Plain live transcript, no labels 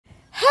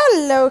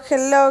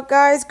Hello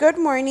guys, good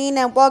morning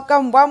and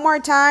welcome one more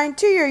time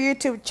to your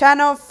YouTube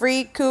channel,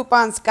 Free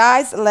Coupons.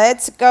 Guys,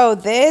 let's go.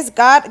 This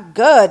got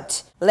good.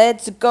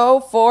 Let's go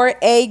for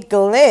a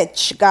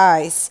glitch,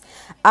 guys.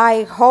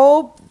 I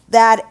hope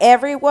that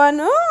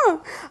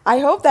I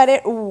hope that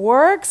it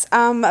works.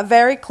 I'm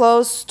very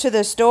close to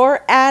the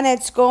store and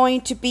it's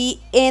going to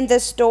be in the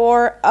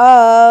store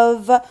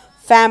of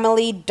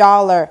Family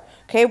Dollar.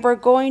 Okay, we're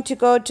going to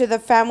go to the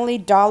Family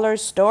Dollar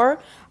store.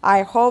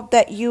 I hope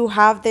that you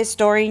have this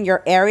store in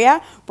your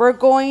area. We're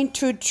going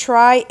to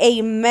try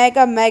a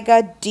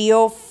mega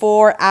deal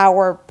for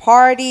our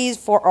parties,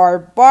 for our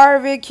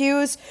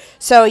barbecues.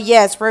 So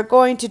yes, we're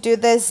going to do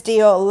this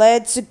deal.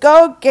 Let's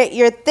go get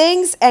your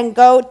things and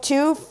go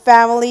to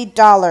Family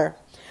Dollar.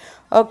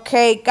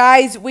 Okay,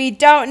 guys, we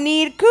don't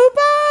need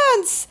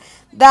coupons.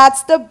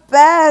 That's the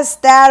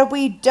best, that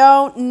we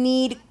don't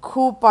need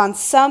coupons.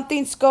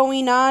 Something's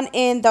going on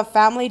in the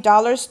Family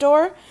Dollar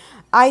store.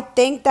 I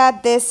think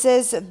that this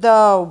is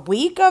the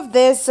week of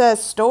this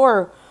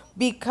store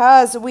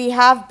because we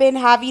have been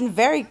having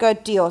very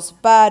good deals.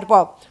 But,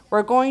 well,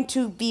 we're going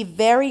to be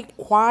very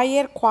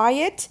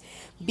quiet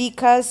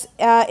because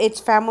it's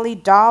Family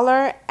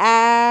Dollar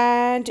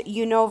and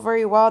you know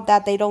very well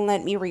that they don't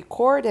let me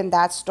record in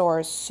that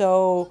store.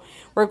 So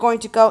we're going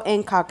to go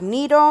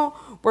incognito.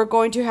 We're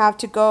going to have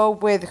to go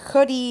with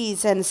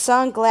hoodies and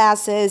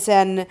sunglasses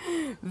and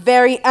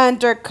very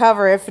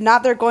undercover. If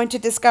not, they're going to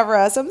discover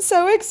us. I'm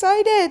so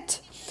excited.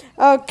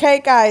 Okay,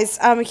 guys,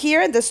 I'm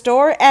here in the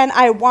store and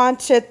I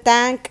want to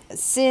thank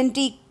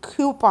Cindy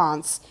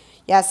Coupons.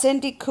 Yeah,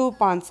 Cindy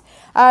Coupons.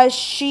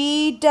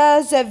 She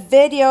does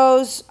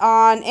videos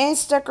on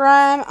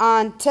Instagram,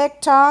 on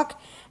TikTok,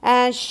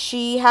 and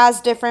she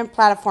has different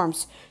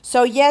platforms.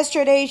 So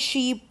yesterday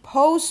she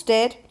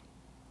posted...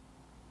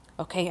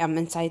 Okay, I'm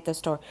inside the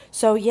store.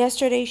 So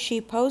yesterday she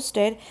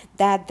posted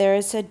that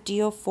there's a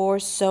deal for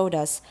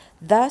sodas.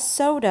 The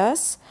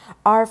sodas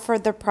are for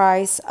the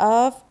price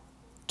of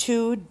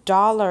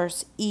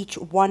 $2 each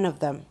one of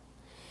them.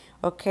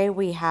 Okay,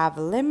 we have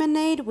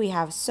lemonade, we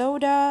have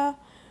soda,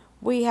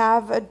 we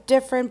have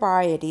different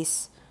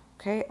varieties.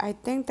 Okay, I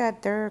think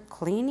that they're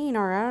cleaning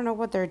or I don't know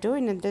what they're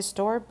doing in this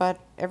store, but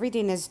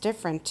everything is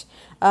different.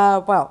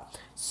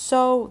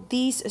 So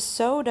these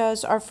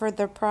sodas are for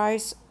the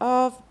price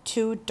of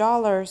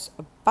 $2,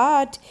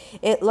 but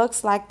it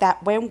looks like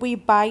that when we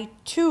buy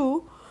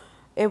two,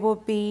 it will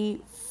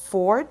be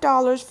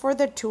 $4 for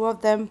the two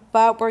of them,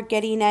 but we're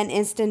getting an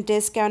instant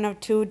discount of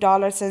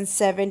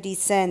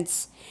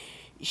 $2.70.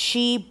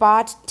 She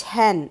bought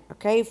 10,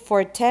 okay?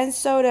 For 10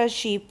 sodas,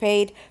 she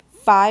paid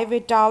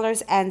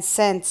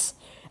 $5.00.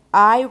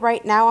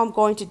 Right now, I'm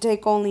going to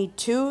take only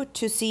two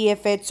to see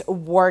if it's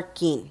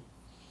working.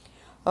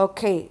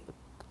 Okay,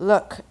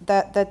 look,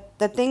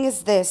 the thing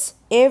is this.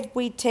 If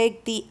we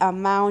take the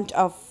amount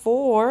of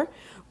 4,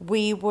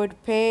 we would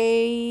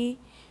pay...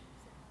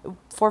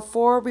 For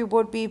 4, we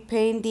would be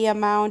paying the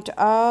amount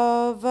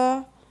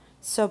of...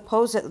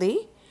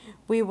 supposedly,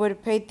 we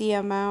would pay the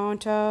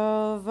amount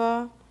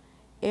of...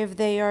 if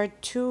they are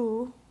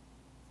two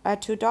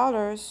at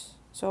 $2,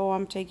 so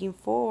I'm taking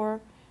 4,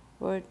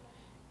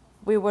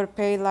 we would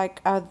pay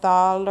like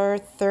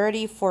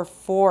 $1.30 for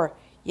 4.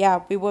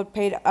 Yeah, we would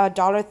pay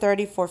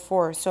 $1.30 for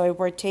 4. So if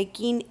we're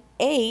taking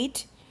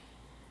 8,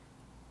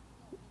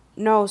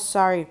 no,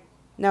 sorry,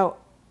 no,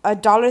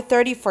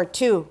 $1.30 for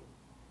 2.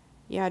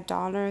 Yeah,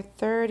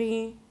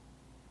 $1.30.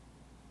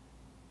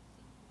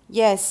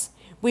 Yes,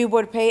 we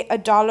would pay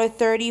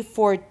 $1.30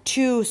 for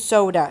 2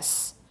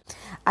 sodas.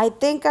 I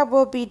think I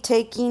will be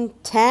taking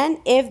 10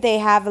 if they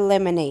have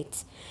lemonade.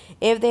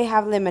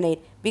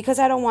 Because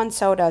I don't want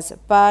sodas.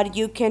 But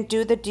you can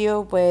do the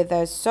deal with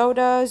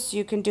sodas.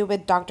 You can do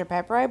with Dr.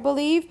 Pepper, I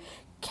believe,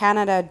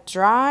 Canada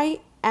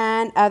Dry,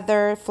 and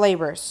other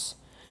flavors.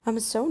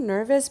 I'm so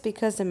nervous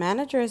because the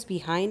manager is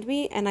behind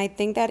me and I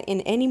think that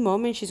in any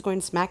moment she's going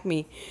to smack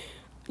me.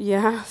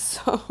 Yeah,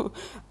 so,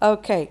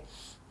 okay.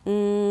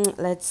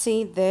 Let's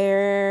see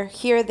there.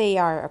 Here they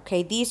are.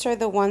 Okay, these are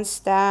the ones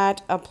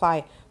that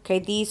apply. Okay,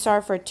 these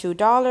are for $2,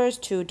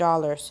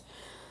 $2.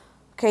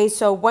 Okay,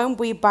 so when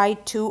we buy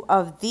 2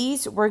 of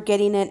these, we're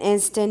getting an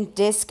instant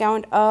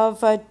discount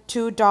of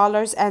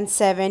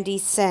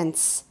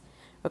 $2.70.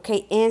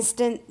 Okay,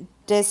 instant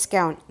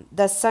discount.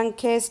 The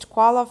Sunkissed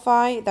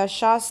qualify, the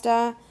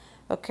Shasta.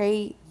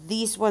 Okay,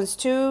 these ones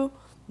too.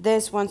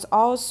 This one's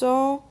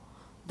also.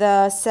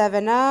 The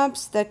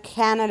 7-Ups, the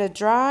Canada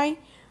Dry.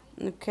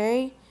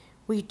 Okay,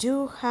 we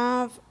do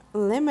have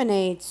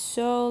lemonade.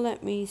 So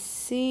let me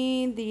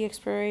see the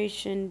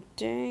expiration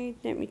date.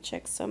 Let me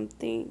check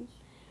something.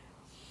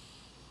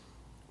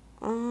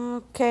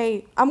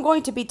 Okay, I'm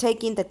going to be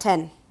taking the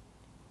 10.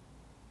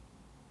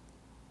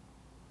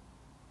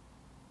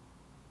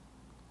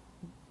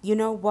 You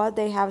know what?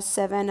 They have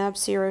 7-Up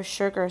zero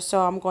sugar,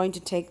 so I'm going to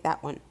take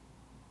that one.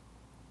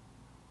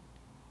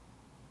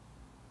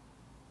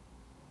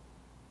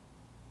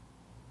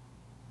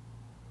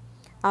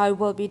 I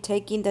will be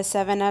taking the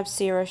 7-Up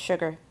zero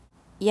sugar.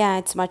 Yeah,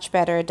 it's much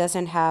better. It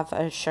doesn't have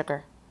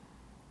sugar.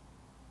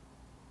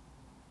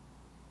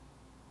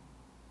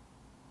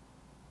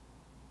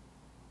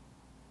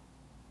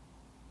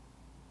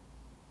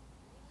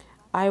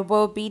 I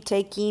will be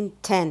taking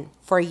 10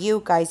 for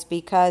you guys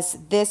because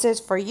this is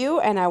for you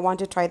and I want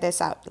to try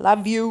this out.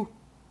 Love you.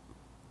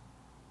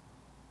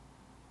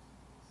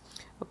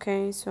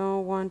 Okay, so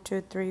 1,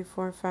 2, 3,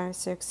 4, 5,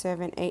 6,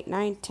 7, 8,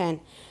 9, 10.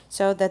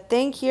 So the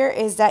thing here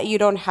is that you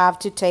don't have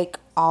to take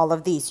all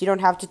of these. You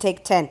don't have to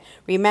take 10.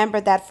 Remember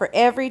that for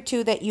every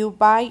 2 that you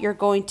buy, you're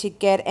going to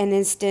get an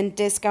instant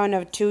discount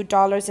of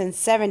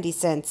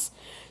 $2.70.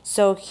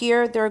 So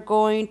here they're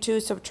going to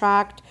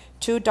subtract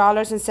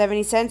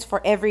 $2.70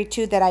 for every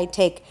 2 that I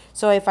take.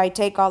 So if I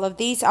take all of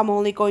these, I'm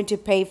only going to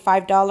pay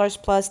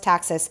 $5 plus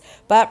taxes.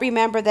 But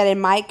remember that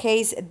in my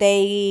case,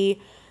 they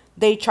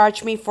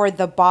charge me for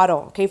the bottle,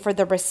 okay, for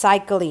the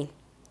recycling.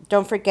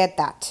 Don't forget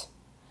that.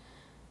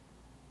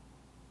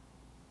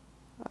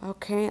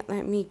 Okay,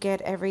 let me get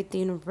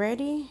everything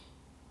ready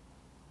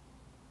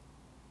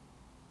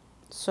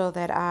so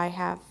that I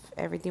have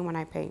everything when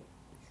I pay.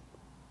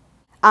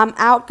 I'm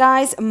out,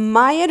 guys.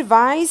 My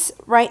advice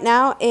right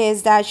now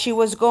is that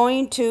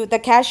the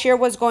cashier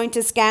was going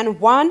to scan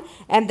 1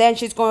 and then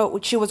she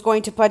was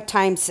going to put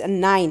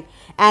 ×9.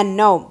 And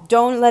no,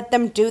 don't let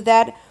them do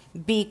that.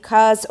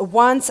 Because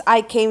once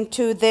I came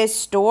to this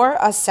store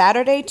a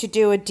Saturday to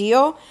do a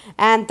deal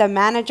and the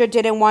manager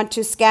didn't want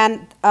to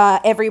scan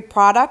every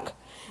product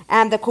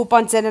and the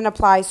coupons didn't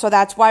apply. So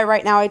that's why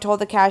right now I told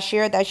the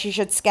cashier that she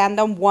should scan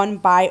them 1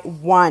 by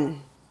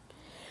 1.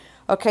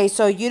 Okay,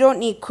 so you don't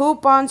need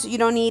coupons. You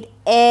don't need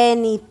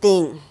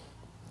anything.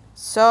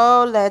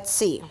 So let's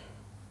see.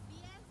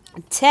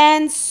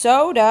 10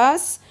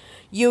 sodas.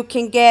 You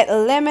can get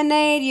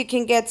lemonade. You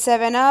can get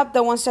 7-Up,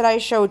 the ones that I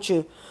showed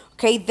you.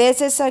 Okay,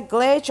 this is a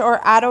glitch,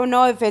 or I don't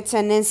know if it's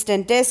an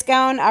instant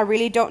discount. I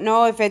really don't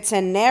know if it's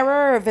an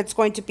error or if it's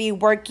going to be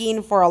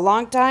working for a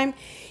long time.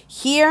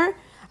 Here,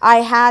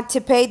 I had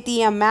to pay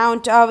the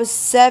amount of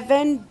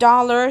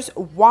 $7.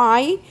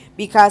 Why?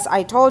 Because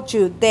I told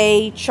you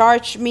they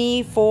charge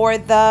me for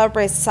the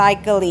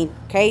recycling.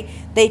 Okay,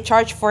 they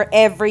charge for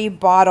every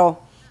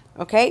bottle.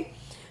 Okay,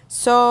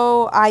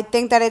 so I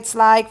think that it's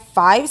like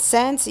 5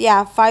 cents.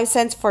 Yeah, 5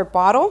 cents for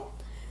bottle.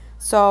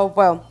 So,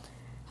 well.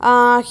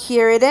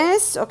 Here it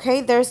is. Okay,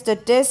 there's the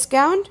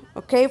discount.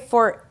 Okay,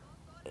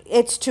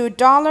 it's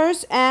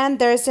 $2 and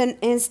there's an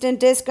instant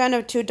discount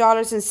of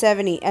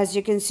 $2.70. As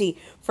you can see,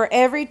 for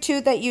every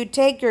 2 that you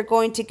take, you're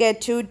going to get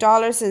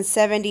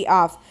 $2.70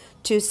 off.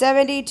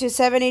 $2.70,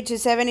 $2.70,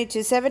 $2.70,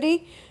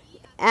 $2.70,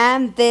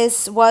 and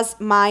this was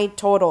my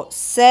total,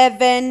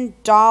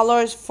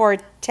 $7 for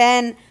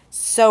 10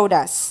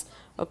 sodas.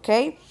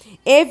 Okay.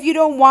 If you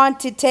don't want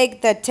to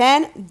take the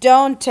 10,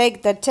 don't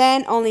take the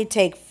 10. Only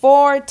take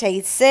 4,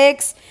 take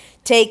 6,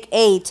 take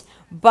 8.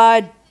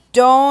 But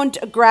don't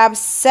grab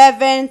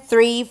 7,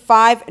 3,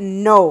 5.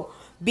 No,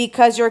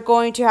 because you're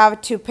going to have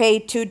to pay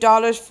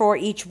 $2 for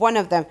each one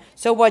of them.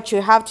 So what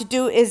you have to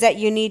do is that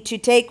you need to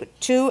take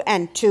 2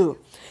 and 2.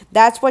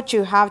 That's what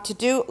you have to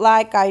do.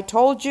 Like I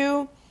told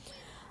you,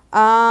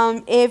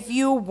 if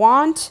you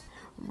want...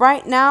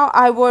 Right now,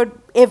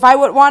 if I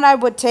would want, I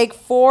would take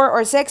 4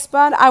 or 6,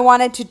 but I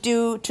wanted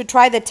to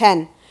try the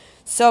 10.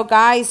 So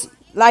guys,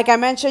 like I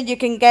mentioned, you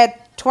can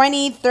get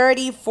 20,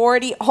 30,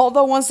 40, all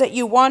the ones that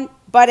you want,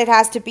 but it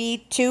has to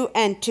be 2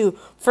 and 2.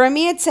 For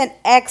me, it's an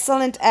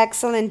excellent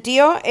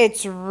deal.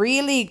 It's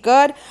really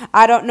good.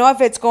 I don't know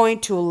if it's going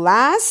to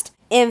last.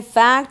 In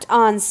fact,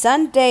 on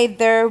Sunday,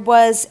 there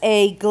was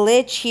a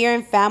glitch here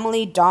in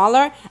Family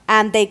Dollar,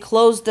 and they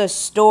closed the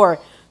store.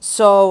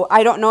 So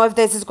I don't know if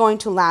this is going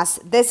to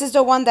last. This is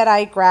the one that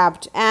I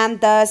grabbed, and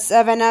the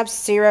 7-Up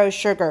Zero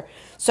Sugar.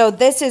 So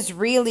this is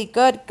really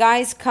good.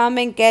 Guys, come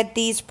and get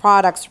these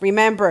products.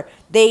 Remember,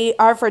 they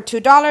are for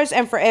 $2,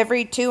 and for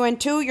every 2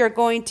 and 2, you're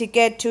going to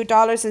get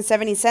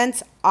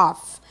 $2.70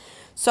 off.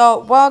 So,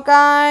 well,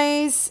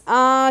 guys,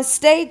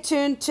 stay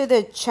tuned to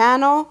the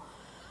channel.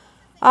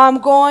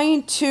 I'm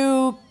going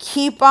to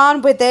keep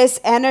on with this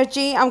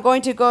energy. I'm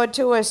going to go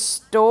to a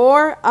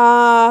store.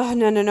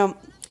 No.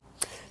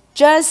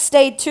 Just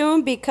stay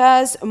tuned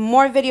because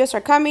more videos are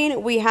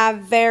coming. We have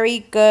very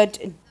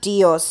good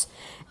deals.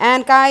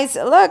 And guys,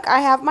 look,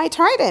 I have my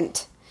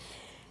trident.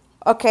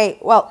 Okay,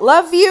 well,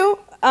 love you.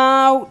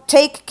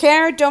 Take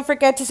care. Don't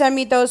forget to send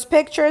me those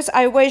pictures.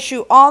 I wish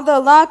you all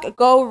the luck.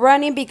 Go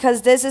running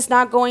because this is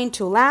not going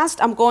to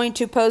last. I'm going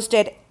to post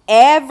it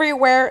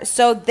everywhere,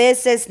 so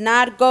this is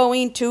not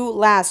going to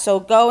last. So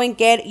go and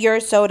get your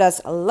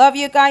sodas. Love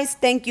you guys.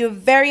 Thank you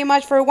very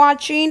much for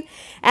watching,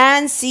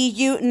 and see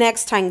you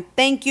next time.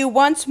 Thank you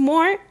once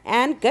more,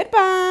 and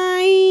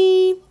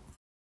goodbye.